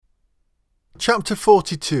Chapter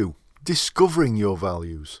 42. Discovering your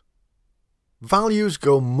values. Values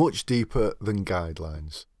go much deeper than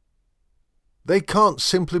guidelines. They can't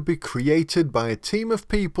simply be created by a team of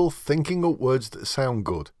people thinking up words that sound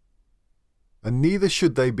good. And neither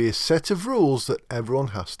should they be a set of rules that everyone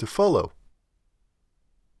has to follow.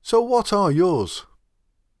 So what are yours?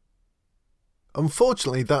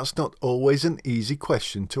 Unfortunately, that's not always an easy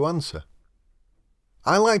question to answer.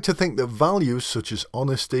 I like to think that values such as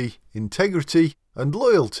honesty, integrity, and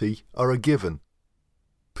loyalty are a given,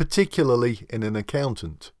 particularly in an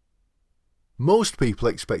accountant. Most people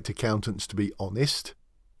expect accountants to be honest,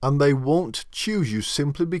 and they won't choose you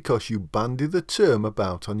simply because you bandy the term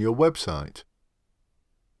about on your website.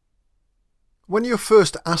 When you're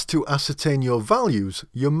first asked to ascertain your values,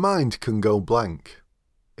 your mind can go blank.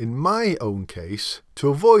 In my own case, to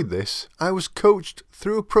avoid this, I was coached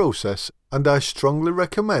through a process, and I strongly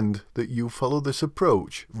recommend that you follow this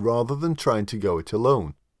approach rather than trying to go it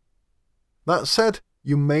alone. That said,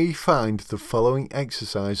 you may find the following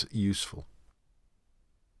exercise useful.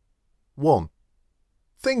 1.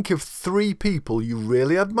 Think of 3 people you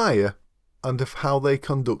really admire and of how they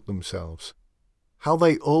conduct themselves, how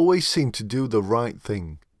they always seem to do the right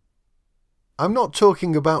thing. I'm not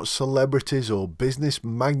talking about celebrities or business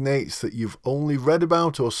magnates that you've only read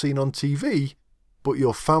about or seen on TV, but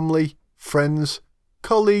your family, friends,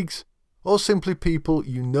 colleagues, or simply people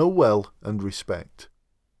you know well and respect.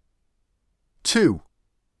 2.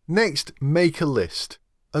 Next, make a list,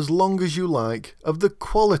 as long as you like, of the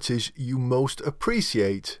qualities you most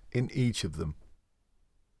appreciate in each of them.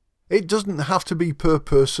 It doesn't have to be per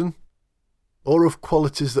person, or of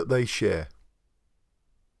qualities that they share.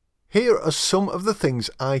 Here are some of the things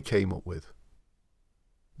I came up with.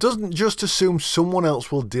 Doesn't just assume someone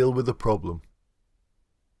else will deal with the problem.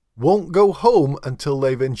 Won't go home until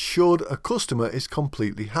they've ensured a customer is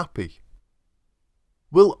completely happy.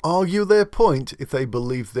 Will argue their point if they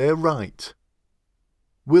believe they're right.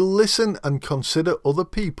 Will listen and consider other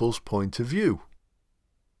people's point of view.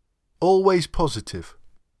 Always positive.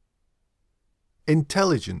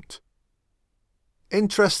 Intelligent.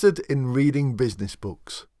 Interested in reading business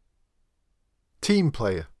books. Team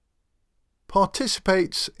player.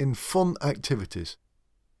 Participates in fun activities.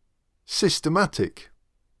 Systematic.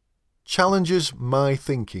 Challenges my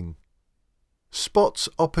thinking. Spots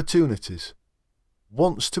opportunities.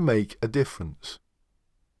 Wants to make a difference.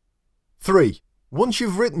 3. Once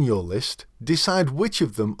you've written your list, decide which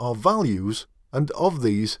of them are values, and of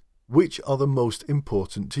these, which are the most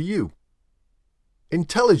important to you.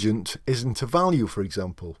 Intelligent isn't a value, for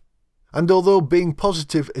example. And although being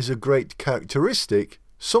positive is a great characteristic,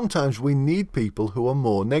 sometimes we need people who are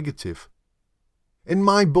more negative. In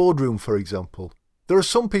my boardroom, for example, there are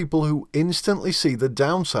some people who instantly see the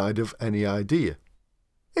downside of any idea.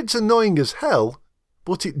 It's annoying as hell,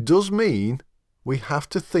 but it does mean we have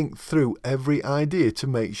to think through every idea to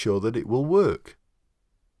make sure that it will work.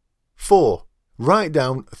 4. Write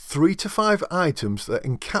down 3 to 5 items that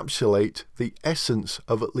encapsulate the essence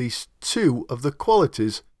of at least 2 of the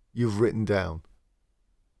qualities you've written down.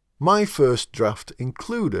 My first draft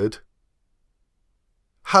included: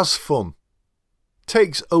 has fun,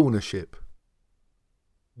 takes ownership,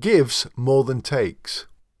 gives more than takes,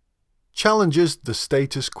 challenges the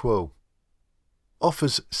status quo,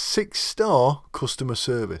 offers 6-star customer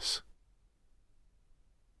service.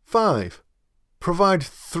 5. Provide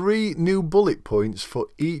 3 new bullet points for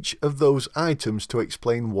each of those items to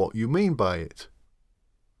explain what you mean by it.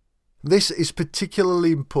 This is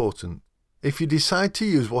particularly important if you decide to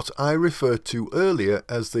use what I referred to earlier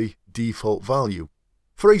as the default value.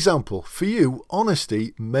 For example, for you,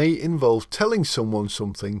 honesty may involve telling someone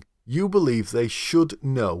something you believe they should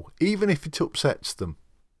know, even if it upsets them.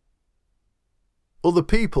 Other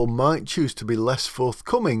people might choose to be less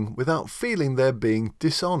forthcoming without feeling they're being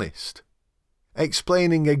dishonest.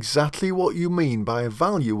 Explaining exactly what you mean by a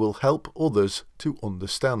value will help others to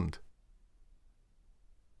understand.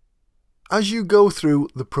 As you go through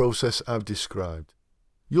the process I've described,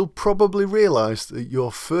 you'll probably realize that your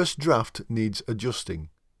first draft needs adjusting.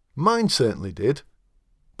 Mine certainly did,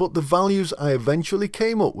 but the values I eventually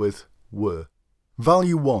came up with were: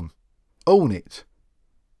 Value 1. Own it.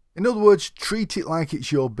 In other words, treat it like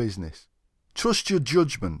it's your business. Trust your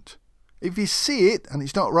judgment. If you see it and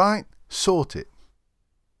it's not right, sort it.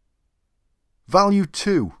 Value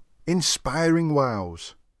 2. Inspiring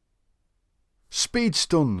wows. Speed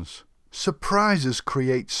stuns. Surprises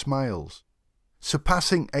create smiles.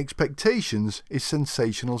 Surpassing expectations is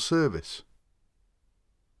sensational service.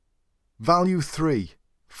 Value 3.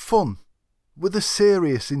 Fun, with a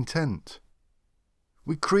serious intent.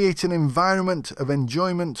 We create an environment of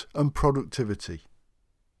enjoyment and productivity.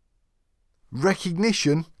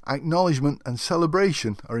 Recognition, acknowledgement and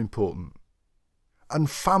celebration are important. And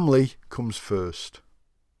family comes first.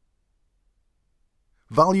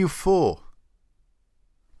 Value 4.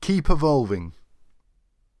 Keep evolving.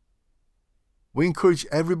 We encourage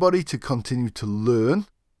everybody to continue to learn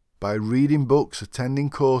by reading books, attending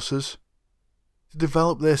courses, to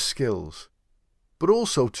develop their skills, but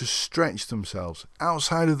also to stretch themselves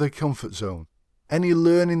outside of their comfort zone. Any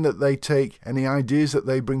learning that they take, any ideas that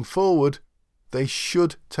they bring forward, they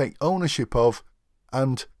should take ownership of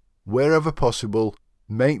and, wherever possible,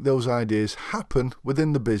 make those ideas happen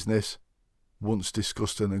within the business once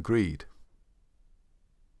discussed and agreed.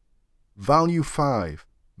 Value 5.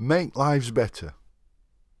 Make lives better.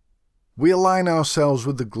 We align ourselves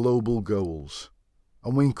with the global goals,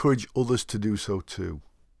 and we encourage others to do so too.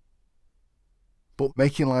 But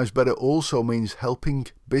making lives better also means helping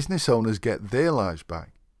business owners get their lives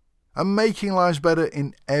back, and making lives better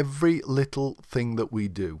in every little thing that we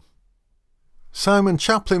do. Simon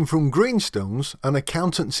Chaplin from Greenstones, an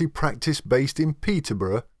accountancy practice based in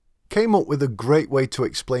Peterborough, came up with a great way to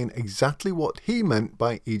explain exactly what he meant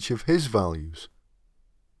by each of his values.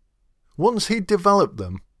 Once he'd developed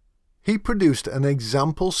them, he produced an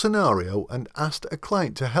example scenario and asked a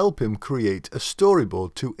client to help him create a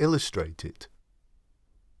storyboard to illustrate it.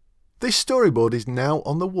 This storyboard is now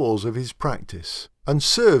on the walls of his practice and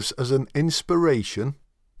serves as an inspiration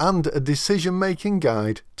and a decision-making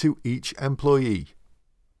guide to each employee.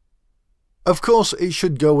 Of course, it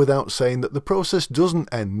should go without saying that the process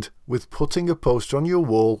doesn't end with putting a poster on your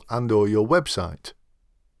wall and/or your website.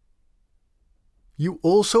 You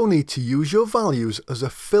also need to use your values as a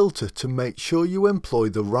filter to make sure you employ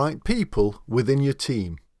the right people within your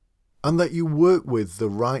team and that you work with the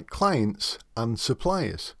right clients and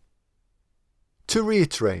suppliers. To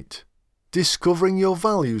reiterate, discovering your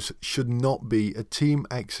values should not be a team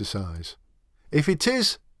exercise. If it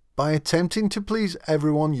is, by attempting to please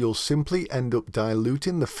everyone, you'll simply end up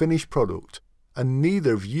diluting the finished product, and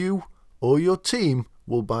neither of you or your team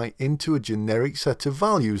will buy into a generic set of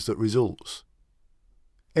values that results.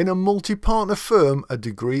 In a multi-partner firm, a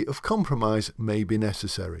degree of compromise may be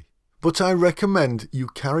necessary, but I recommend you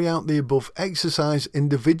carry out the above exercise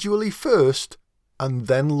individually first and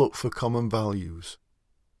then look for common values.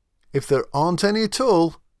 If there aren't any at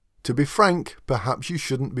all, to be frank, perhaps you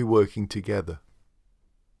shouldn't be working together.